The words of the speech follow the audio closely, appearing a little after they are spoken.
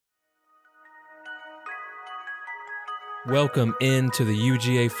Welcome into the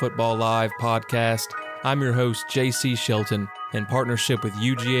UGA Football Live podcast. I'm your host, JC Shelton, in partnership with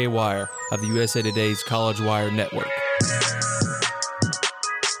UGA Wire of the USA Today's College Wire Network.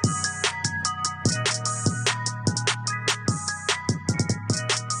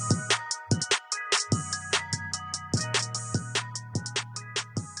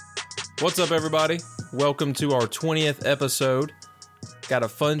 What's up, everybody? Welcome to our 20th episode. Got a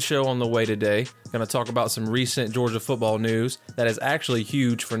fun show on the way today. Going to talk about some recent Georgia football news that is actually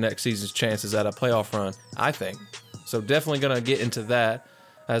huge for next season's chances at a playoff run, I think. So definitely going to get into that,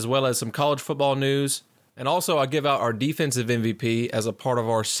 as well as some college football news. And also I give out our defensive MVP as a part of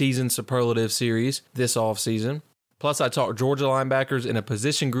our season superlative series this offseason. Plus I talk Georgia linebackers in a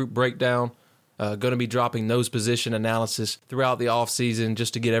position group breakdown. Going to be dropping those position analysis throughout the offseason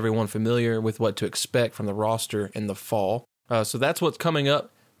just to get everyone familiar with what to expect from the roster in the fall. So that's what's coming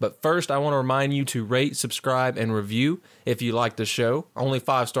up. But first, I want to remind you to rate, subscribe, and review if you like the show. Only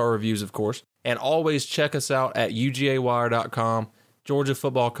 5-star reviews, of course. And always check us out at UGAWire.com. Georgia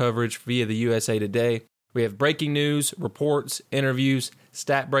football coverage via the USA Today. We have breaking news, reports, interviews,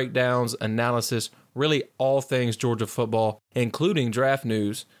 stat breakdowns, analysis, really all things Georgia football, including draft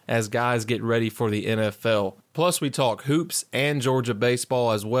news as guys get ready for the NFL. Plus, we talk hoops and Georgia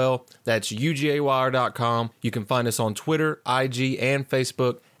baseball as well. That's UGAWire.com. You can find us on Twitter, IG, and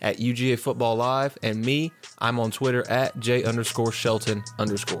Facebook at UGA Football Live. And me, I'm on Twitter at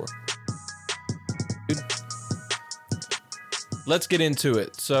J_Shelton_. Let's get into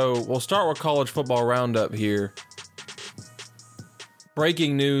it. So we'll start with college football roundup here.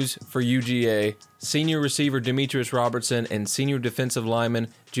 Breaking news for UGA. Senior receiver Demetrius Robertson and senior defensive lineman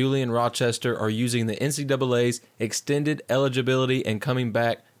Julian Rochester are using the NCAA's extended eligibility and coming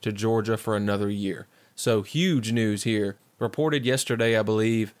back to Georgia for another year. So huge news here. Reported yesterday, I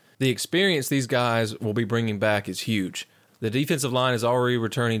believe. The experience these guys will be bringing back is huge. The defensive line is already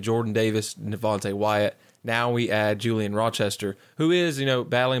returning Jordan Davis and Devontae Wyatt. Now we add Julian Rochester, who is,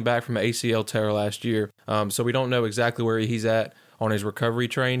 battling back from an ACL tear last year. So we don't know exactly where he's at on his recovery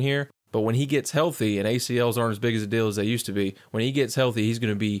train here. But when he gets healthy, and ACLs aren't as big as a deal as they used to be, when he gets healthy, he's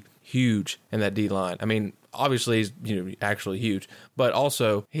going to be huge in that D-line. I mean, obviously he's actually huge, but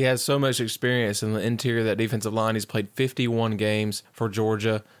also he has so much experience in the interior of that defensive line. He's played 51 games for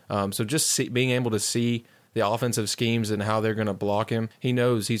Georgia. So just being able to see the offensive schemes and how they're going to block him,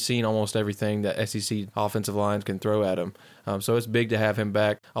 he's seen almost everything that SEC offensive lines can throw at him. So it's big to have him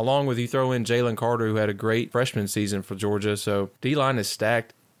back. Along with you throw in Jalen Carter, who had a great freshman season for Georgia. So D-line is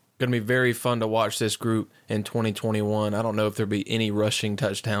stacked. Going to be very fun to watch this group in 2021. I don't know if there'll be any rushing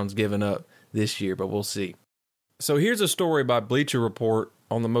touchdowns given up this year, but we'll see. So here's a story by Bleacher Report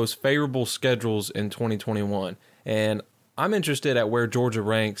on the most favorable schedules in 2021. And I'm interested at where Georgia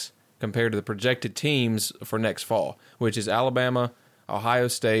ranks compared to the projected teams for next fall, which is Alabama, Ohio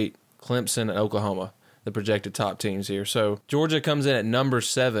State, Clemson, and Oklahoma, the projected top teams here. So Georgia comes in at number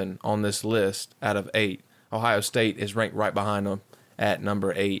 7 on this list out of 8. Ohio State is ranked right behind them at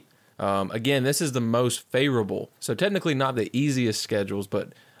number 8. Again, this is the most favorable. So technically not the easiest schedules,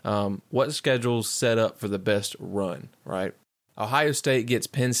 but what schedules set up for the best run, right? Ohio State gets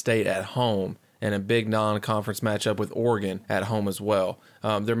Penn State at home and a big non-conference matchup with Oregon at home as well.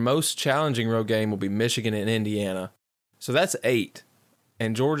 Their most challenging road game will be Michigan and Indiana. So that's 8.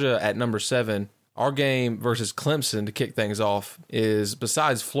 And Georgia at number 7. Our game versus Clemson to kick things off is,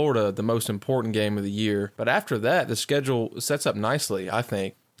 besides Florida, the most important game of the year. But after that, the schedule sets up nicely, I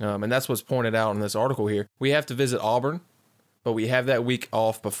think. And that's what's pointed out in this article here. We have to visit Auburn, but we have that week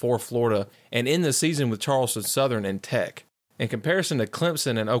off before Florida and in the season with Charleston Southern and Tech. In comparison to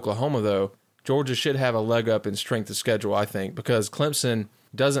Clemson and Oklahoma, though, Georgia should have a leg up in strength of schedule, I think, because Clemson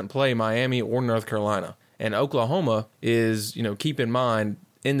doesn't play Miami or North Carolina. And Oklahoma is, keep in mind,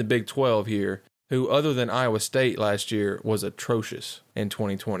 in the Big 12 here, who other than Iowa State last year was atrocious in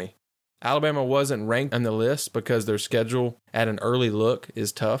 2020. Alabama wasn't ranked on the list because their schedule at an early look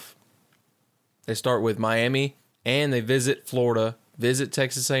is tough. They start with Miami, and they visit Florida, visit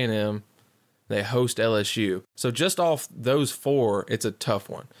Texas A&M, they host LSU. So just off those 4, it's a tough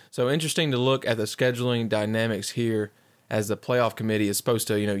one. So interesting to look at the scheduling dynamics here as the playoff committee is supposed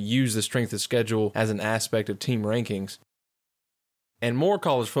to, use the strength of schedule as an aspect of team rankings. And more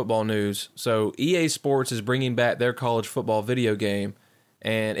college football news. So EA Sports is bringing back their college football video game,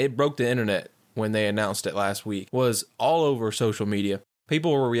 and it broke the internet when they announced it last week. It was all over social media.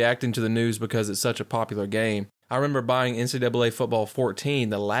 People were reacting to the news because it's such a popular game. I remember buying NCAA Football 14,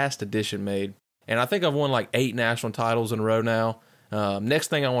 the last edition made, and I think I've won like 8 national titles in a row now. Next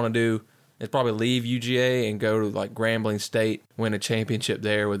thing I want to do is probably leave UGA and go to like Grambling State, win a championship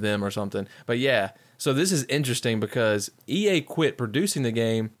there with them or something. But yeah, so this is interesting because EA quit producing the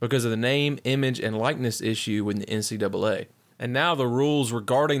game because of the name, image, and likeness issue with the NCAA. And now the rules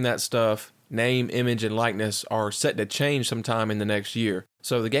regarding that stuff, name, image, and likeness, are set to change sometime in the next year.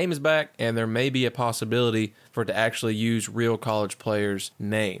 So the game is back, and there may be a possibility for it to actually use real college players'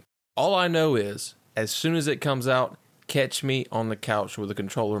 name. All I know is, as soon as it comes out, catch me on the couch with a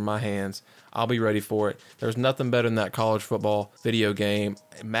controller in my hands. I'll be ready for it. There's nothing better than that college football video game.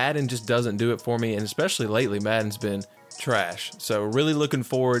 Madden just doesn't do it for me, and especially lately, Madden's been trash. So really looking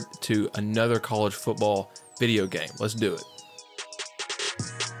forward to another college football video game. Let's do it.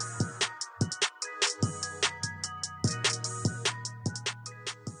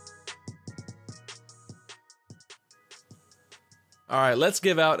 All right, let's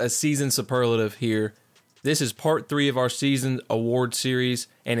give out a season superlative here. This is part 3 of our season award series,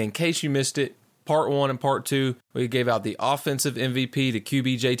 and in case you missed it, part 1 and part 2, we gave out the offensive MVP to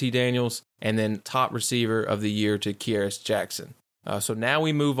QB JT Daniels, and then top receiver of the year to Kearis Jackson. So now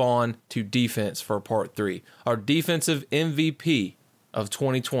we move on to defense for part 3. Our defensive MVP of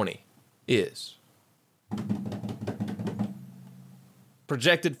 2020 is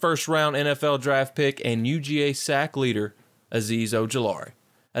projected first-round NFL draft pick and UGA sack leader, Azeez Ojulari.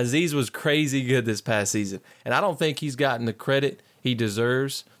 Azeez was crazy good this past season, and I don't think he's gotten the credit he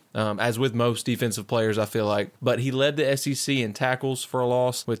deserves, as with most defensive players, I feel like. But he led the SEC in tackles for a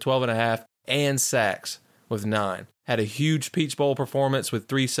loss with 12.5 and sacks with 9. Had a huge Peach Bowl performance with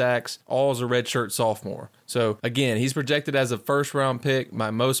 3 sacks, all as a redshirt sophomore. So, again, he's projected as a first-round pick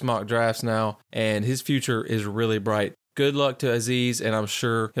by most mock drafts now, and his future is really bright. Good luck to Azeez, and I'm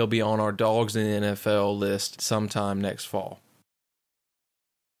sure he'll be on our Dogs in the NFL list sometime next fall.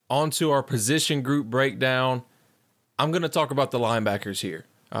 On to our position group breakdown. I'm going to talk about the linebackers here.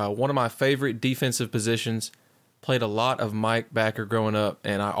 One of my favorite defensive positions. Played a lot of Mike backer growing up,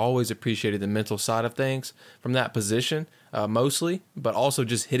 and I always appreciated the mental side of things from that position, mostly, but also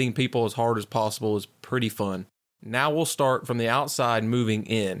just hitting people as hard as possible is pretty fun. Now we'll start from the outside moving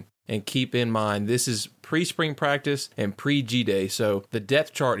in. And keep in mind, this is pre-spring practice and pre-G-Day, so the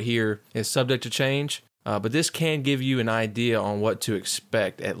depth chart here is subject to change, but this can give you an idea on what to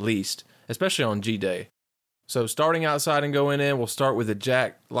expect, at least, especially on G-Day. So starting outside and going in, we'll start with the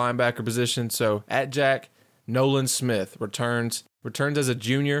Jack linebacker position. So at Jack, Nolan Smith returns as a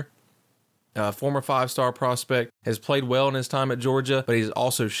junior. Former 5-star prospect, has played well in his time at Georgia, but he's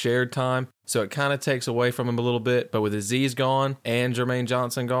also shared time, so it kind of takes away from him a little bit. But with Azeez gone and Jermaine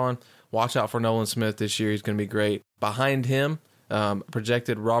Johnson gone, watch out for Nolan Smith this year. He's going to be great. Behind him,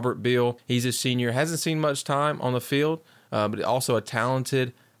 projected Robert Beal. He's a senior, hasn't seen much time on the field, but also a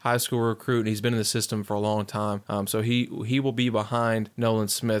talented high school recruit, and he's been in the system for a long time. So he will be behind Nolan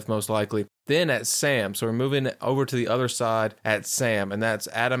Smith most likely. Then at Sam, so we're moving over to the other side at Sam, and that's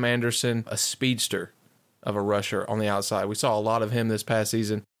Adam Anderson, a speedster of a rusher on the outside. We saw a lot of him this past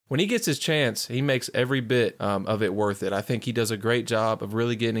season. When he gets his chance, he makes every bit of it worth it. I think he does a great job of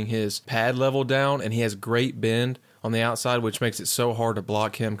really getting his pad level down, and he has great bend on the outside, which makes it so hard to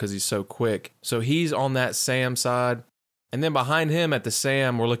block him because he's so quick. So he's on that Sam side. And then behind him at the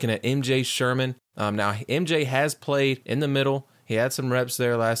Sam, we're looking at MJ Sherman. Now, MJ has played in the middle. He had some reps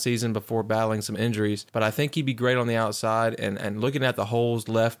there last season before battling some injuries, but I think he'd be great on the outside. And looking at the holes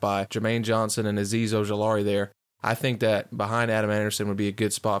left by Jermaine Johnson and Azeez Ojulari there, I think that behind Adam Anderson would be a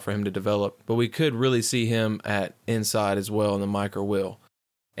good spot for him to develop. But we could really see him at inside as well in the Mike or Will.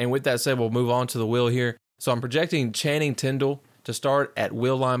 And with that said, we'll move on to the Will here. So I'm projecting Channing Tindall to start at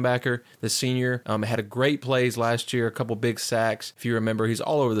Will linebacker, the senior. Had a great plays last year, a couple big sacks. If you remember, he's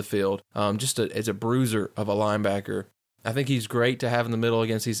all over the field. As a bruiser of a linebacker. I think he's great to have in the middle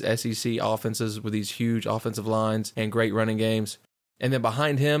against these SEC offenses with these huge offensive lines and great running games. And then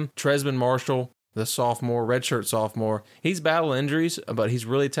behind him, Tresman Marshall, the sophomore, redshirt sophomore. He's battled injuries, but he's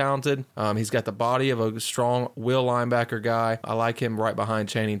really talented. He's got the body of a strong Will linebacker guy. I like him right behind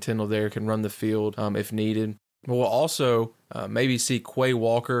Channing Tindall there, can run the field if needed. We'll also maybe see Quay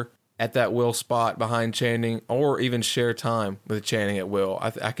Walker at that Will spot behind Channing, or even share time with Channing at Will.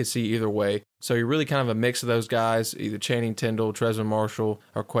 I could see either way. So you're really kind of a mix of those guys, either Channing Tindall, Tresman Marshall,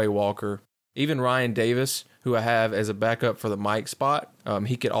 or Quay Walker. Even Ryan Davis, who I have as a backup for the Mike spot,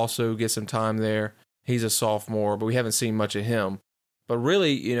 he could also get some time there. He's a sophomore, but we haven't seen much of him. But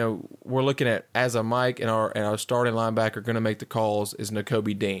really, we're looking at, as a Mike and our starting linebacker going to make the calls is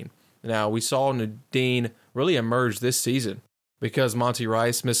Nakobe Dean. Now, we saw Dean really emerge this season because Monty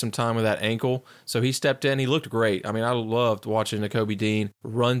Rice missed some time with that ankle. So he stepped in. He looked great. I mean, I loved watching Nakobe Dean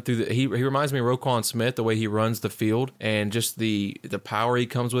run through he reminds me of Roquan Smith, the way he runs the field and just the power he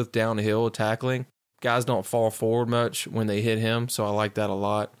comes with downhill tackling. Guys don't fall forward much when they hit him, so I like that a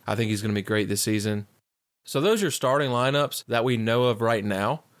lot. I think he's going to be great this season. So those are starting lineups that we know of right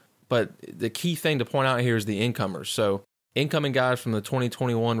now. But the key thing to point out here is the incomers. So incoming guys from the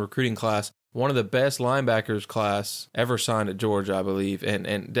 2021 recruiting class, one of the best linebackers class ever signed at Georgia, I believe,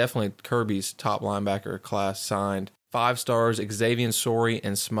 and definitely Kirby's top linebacker class signed. 5 stars, Xavier Sori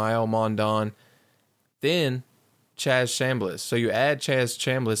and Smael Mondon. Then Chaz Chambliss. So you add Chaz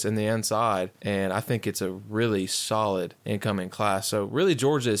Chambliss in the inside, and I think it's a really solid incoming class. So really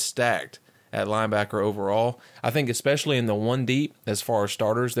Georgia is stacked at linebacker overall. I think especially in the one deep, as far as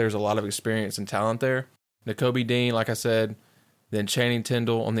starters, there's a lot of experience and talent there. Nakobe Dean, like I said, then Channing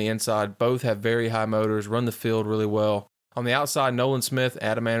Tindall on the inside. Both have very high motors, run the field really well. On the outside, Nolan Smith,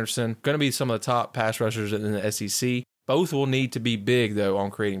 Adam Anderson, going to be some of the top pass rushers in the SEC. Both will need to be big, though,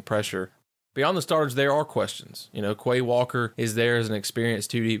 on creating pressure. Beyond the starters, there are questions. Quay Walker is there as an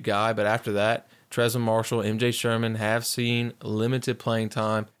experienced two-deep guy, but after that, Trezor Marshall, MJ Sherman have seen limited playing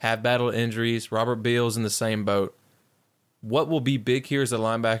time, have battled injuries. Robert Beal's in the same boat. What will be big here is the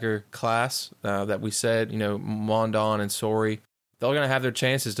linebacker class that we said, Mondon and Sori. They're going to have their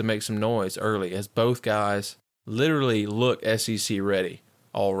chances to make some noise early, as both guys literally look SEC ready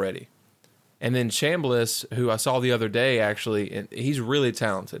already. And then Chambliss, who I saw the other day, actually, and he's really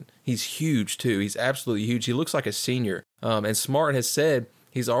talented. He's huge, too. He's absolutely huge. He looks like a senior. And Smart has said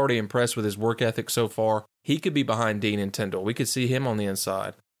he's already impressed with his work ethic so far. He could be behind Dean and Tindall. We could see him on the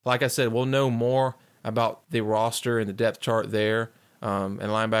inside. Like I said, we'll know more about the roster and the depth chart there and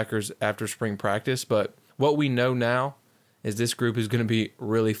linebackers after spring practice. But what we know now is this group is going to be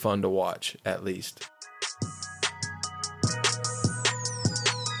really fun to watch, at least.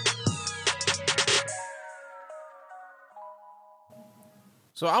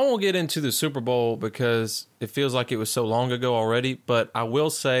 So I won't get into the Super Bowl because it feels like it was so long ago already, but I will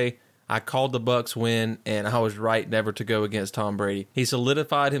say I called the Bucs win, and I was right never to go against Tom Brady. He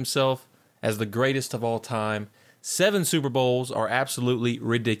solidified himself as the greatest of all time. 7 Super Bowls are absolutely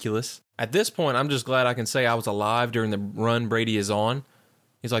ridiculous. At this point, I'm just glad I can say I was alive during the run Brady is on.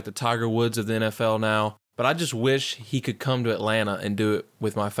 He's like the Tiger Woods of the NFL now, but I just wish he could come to Atlanta and do it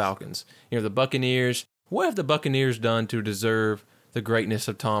with my Falcons. The Buccaneers, what have the Buccaneers done to deserve the greatness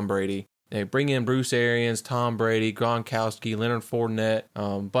of Tom Brady? They bring in Bruce Arians, Tom Brady, Gronkowski, Leonard Fournette,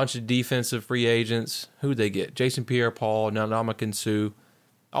 bunch of defensive free agents. Who'd they get? Jason Pierre-Paul, Ndamukong Suh.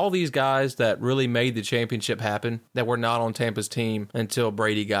 All these guys that really made the championship happen that were not on Tampa's team until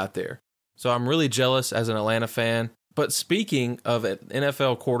Brady got there. So I'm really jealous as an Atlanta fan. But speaking of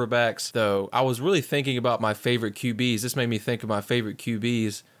NFL quarterbacks, though, I was really thinking about my favorite QBs. This made me think of my favorite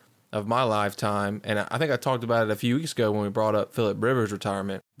QBs of my lifetime. And I think I talked about it a few weeks ago when we brought up Phillip Rivers'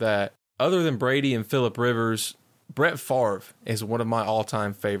 retirement, that other than Brady and Phillip Rivers, Brett Favre is one of my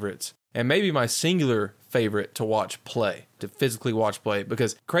all-time favorites. And maybe my singular favorite to watch play, to physically watch play.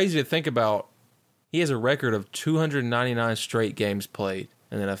 Because crazy to think about, he has a record of 299 straight games played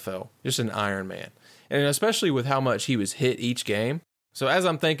in the NFL. Just an Iron Man. And especially with how much he was hit each game. So as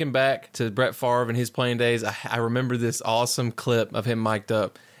I'm thinking back to Brett Favre and his playing days, I remember this awesome clip of him mic'd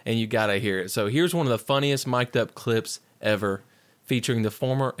up, and you gotta hear it. So here's one of the funniest mic'd up clips ever, featuring the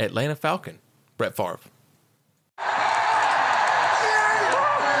former Atlanta Falcon, Brett Favre.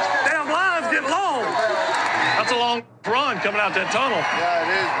 Damn line's getting long. That's a long run coming out that tunnel. Yeah,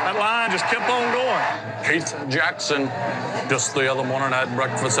 it is. That line just kept on going. Keith Jackson, just the other morning I had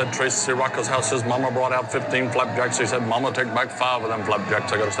breakfast at Tracy Rocker's house. His mama brought out 15 flapjacks. He said, Mama, take back 5 of them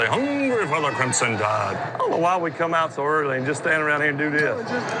flapjacks. I got to stay hungry for the Crimson Tide. I don't know why we come out so early and just stand around here and do this.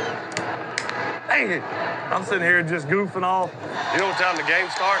 Dang it. I'm sitting here just goofing off. You know what time the game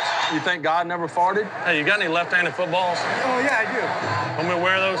starts? You think God never farted? Hey, you got any left-handed footballs? Oh, yeah, I do. Want me to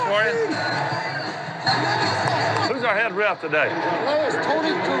wear those for you? Who's our head ref today? Today is Tony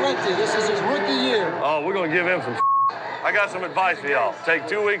Corretti. This is his rookie year. Oh, we're going to give him some I got some advice for y'all. Take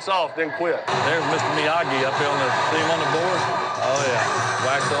 2 weeks off, then quit. There's Mr. Miyagi up here on the team on the board. Oh, yeah.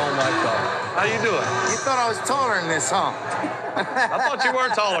 Wax on, wax off. How you doing? You thought I was taller than this, huh? I thought you were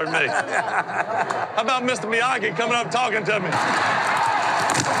taller than me. How about Mr. Miyagi coming up talking to me?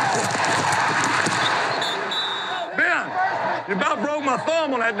 Ben, you about broke my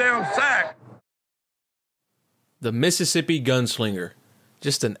thumb on that damn sack. The Mississippi Gunslinger.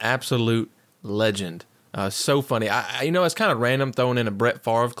 Just an absolute legend. So funny. It's kind of random throwing in a Brett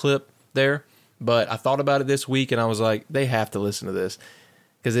Favre clip there, but I thought about it this week and I was like, they have to listen to this.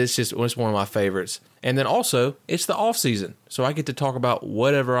 because it's one of my favorites. And then also, it's the off season, so I get to talk about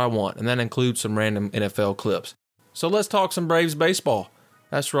whatever I want, and that includes some random NFL clips. So let's talk some Braves baseball.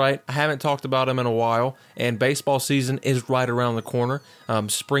 That's right, I haven't talked about them in a while, and baseball season is right around the corner.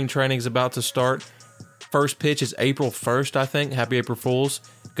 Spring training is about to start. First pitch is April 1st, I think. Happy April Fools.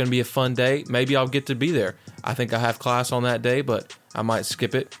 Going to be a fun day. Maybe I'll get to be there. I think I have class on that day, but I might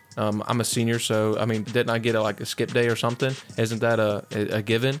skip it. I'm a senior, so, didn't I get a skip day or something? Isn't that a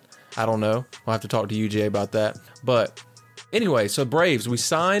given? I don't know. I'll have to talk to UGA about that. But anyway, so Braves, we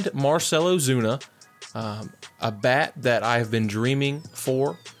signed Marcell Ozuna, a bat that I have been dreaming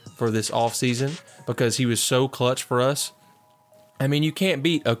for this offseason because he was so clutch for us. You can't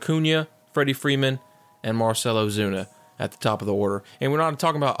beat Acuna, Freddie Freeman, and Marcell Ozuna at the top of the order. And we're not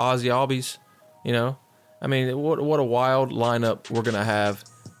talking about Ozzy Albies, what a wild lineup we're going to have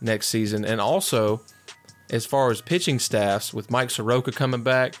next season. And also, as far as pitching staffs, with Mike Soroka coming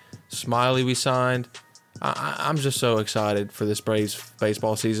back, Smiley we signed, I'm just so excited for this Braves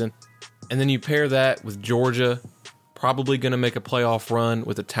baseball season. And then you pair that with Georgia, probably going to make a playoff run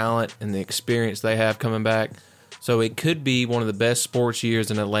with the talent and the experience they have coming back. So it could be one of the best sports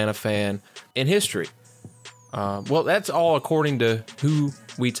years an Atlanta fan in history. Well, that's all according to who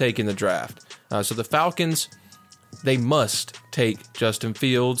we take in the draft. So the Falcons, they must take Justin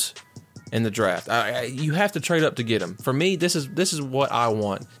Fields in the draft. You have to trade up to get him. For me, this is what I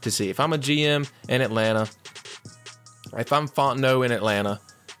want to see. If I'm a GM in Atlanta, if I'm Fontenot in Atlanta,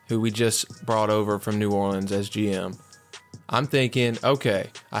 who we just brought over from New Orleans as GM, I'm thinking, okay,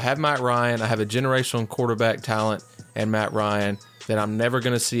 I have Matt Ryan. I have a generational quarterback talent and Matt Ryan that I'm never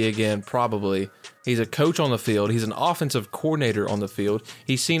going to see again, probably. He's a coach on the field. He's an offensive coordinator on the field.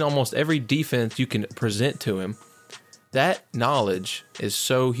 He's seen almost every defense you can present to him. That knowledge is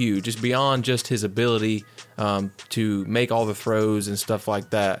so huge. It's beyond just his ability to make all the throws and stuff like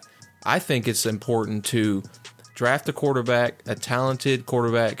that. I think it's important to draft a quarterback, a talented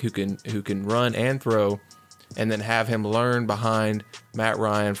quarterback who can run and throw, and then have him learn behind Matt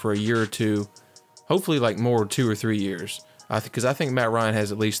Ryan for a year or two, hopefully more 2 or 3 years. Because I think Matt Ryan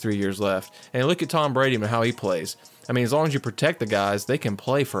has at least 3 years left. And look at Tom Brady and how he plays. As long as you protect the guys, they can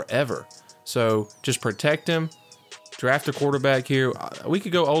play forever. So just protect him, draft a quarterback here. We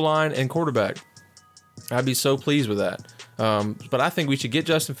could go O-line and quarterback. I'd be so pleased with that. But I think we should get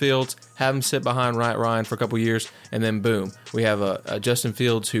Justin Fields, have him sit behind Ryan for a couple years, and then boom, we have a Justin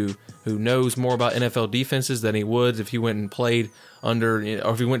Fields who knows more about NFL defenses than he would if he went and played under,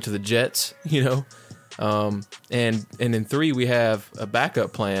 or if he went to the Jets, And in 3, we have a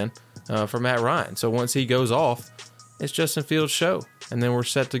backup plan for Matt Ryan. So once he goes off, it's Justin Fields' show, and then we're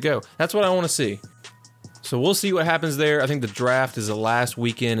set to go. That's what I want to see. So we'll see what happens there. I think the draft is the last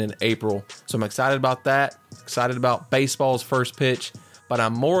weekend in April. So I'm excited about that. Excited about baseball's first pitch. But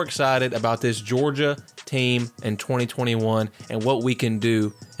I'm more excited about this Georgia team in 2021 and what we can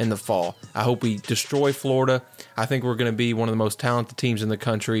do in the fall. I hope we destroy Florida. I think we're going to be one of the most talented teams in the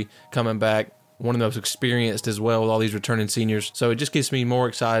country coming back. One of the most experienced as well with all these returning seniors. So it just gets me more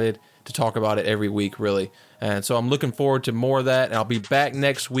excited to talk about it every week, really. And so I'm looking forward to more of that. And I'll be back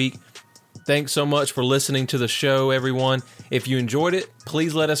next week. Thanks so much for listening to the show, everyone. If you enjoyed it,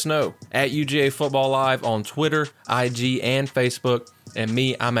 please let us know at UGA Football Live on Twitter, IG, and Facebook. And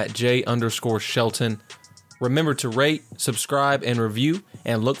me, I'm at J_Shelton. Remember to rate, subscribe, and review,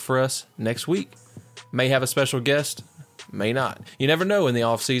 and look for us next week. May have a special guest, may not. You never know in the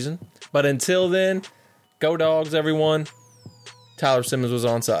off season. But until then, go Dogs, everyone. Tyler Simmons was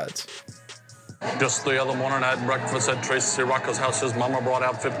on sides. Just the other morning, I had breakfast at Tracy Rocker's house. His mama brought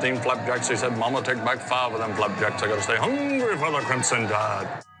out 15 flapjacks. He said, Mama, take back 5 of them flapjacks. I got to stay hungry for the Crimson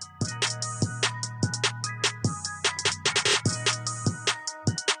Tide.